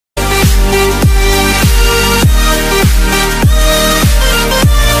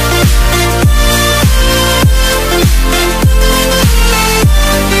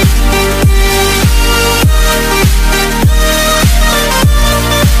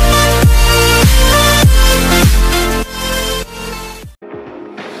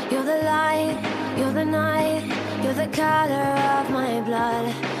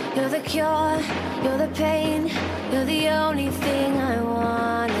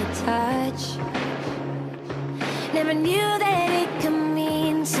Never knew that it could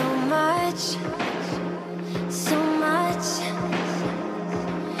mean so much, so much.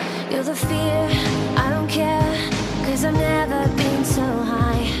 You're the fear, I don't care, 'cause I've never been so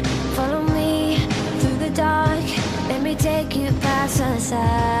high. Follow me through the dark, let me take you past the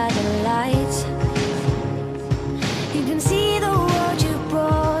satellites. You can see the world you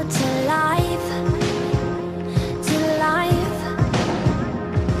brought to life, to life.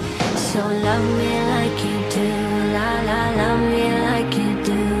 So love me like you do, la la, love me like you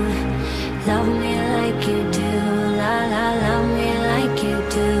do. Love me like you do, la la, love me like you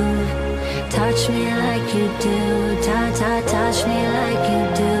do. Touch me like you do, touch me like you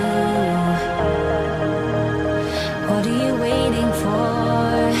do. What are you waiting for?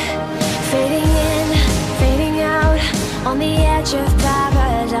 Fading in, fading out, on the edge of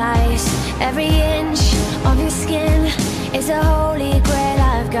paradise. Every inch of your skin is a holy grail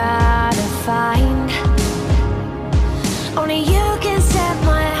I've gotta find. Only you can set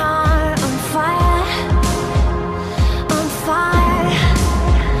my heart on fire, on fire.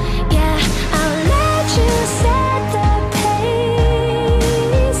 Yeah, I'll let you set the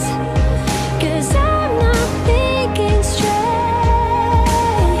pace, 'cause I'm not thinking straight.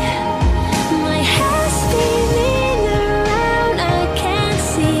 My head's spinning around, I can't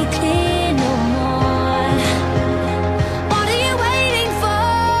see clear no more. What are you waiting for?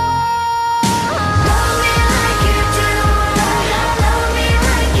 Love me like you do, love me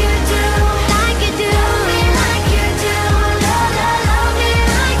like you do, like you do. Love me like you do, love me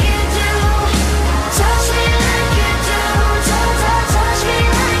like you do. Touch me like you do, touch me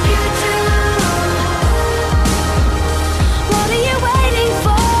like you do. What are you waiting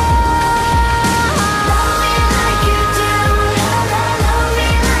for? Love me like you do, love me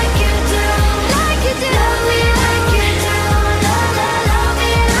like you do, like you do. Love me like you do, love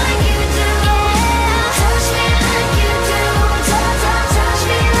me like you do. Touch me like you do, touch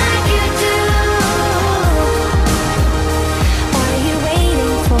me like you do. What are you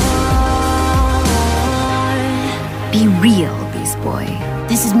waiting for? Be real, Beast Boy.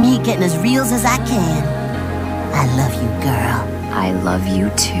 This is me getting as real as I can. I love you, girl. I love you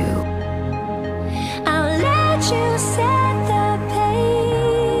too. I'll let you set the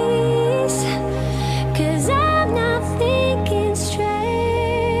pace, 'cause I'm not thinking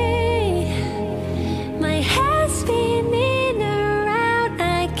straight. My head's spinning around,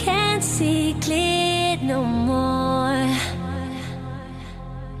 I can't see clear no more.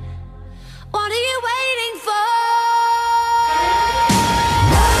 What are you waiting for?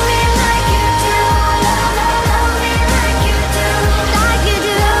 Love me like you do, love me like you do, like you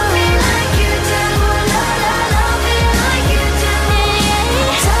do. Love me like you do, love me like you do.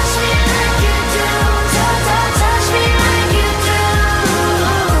 Touch me like you do, touch me like you do.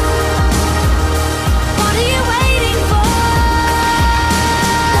 What are you waiting for?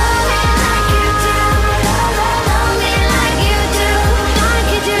 Love me like you do, love me like you do, like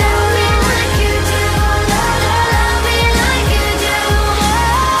you do. Love me like you do, love me like you do.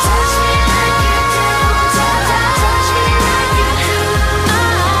 Touch me like you do, touch me like you do.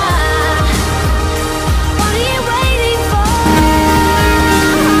 What are you waiting for?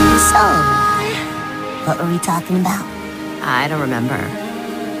 So, what were we talking about? I don't remember.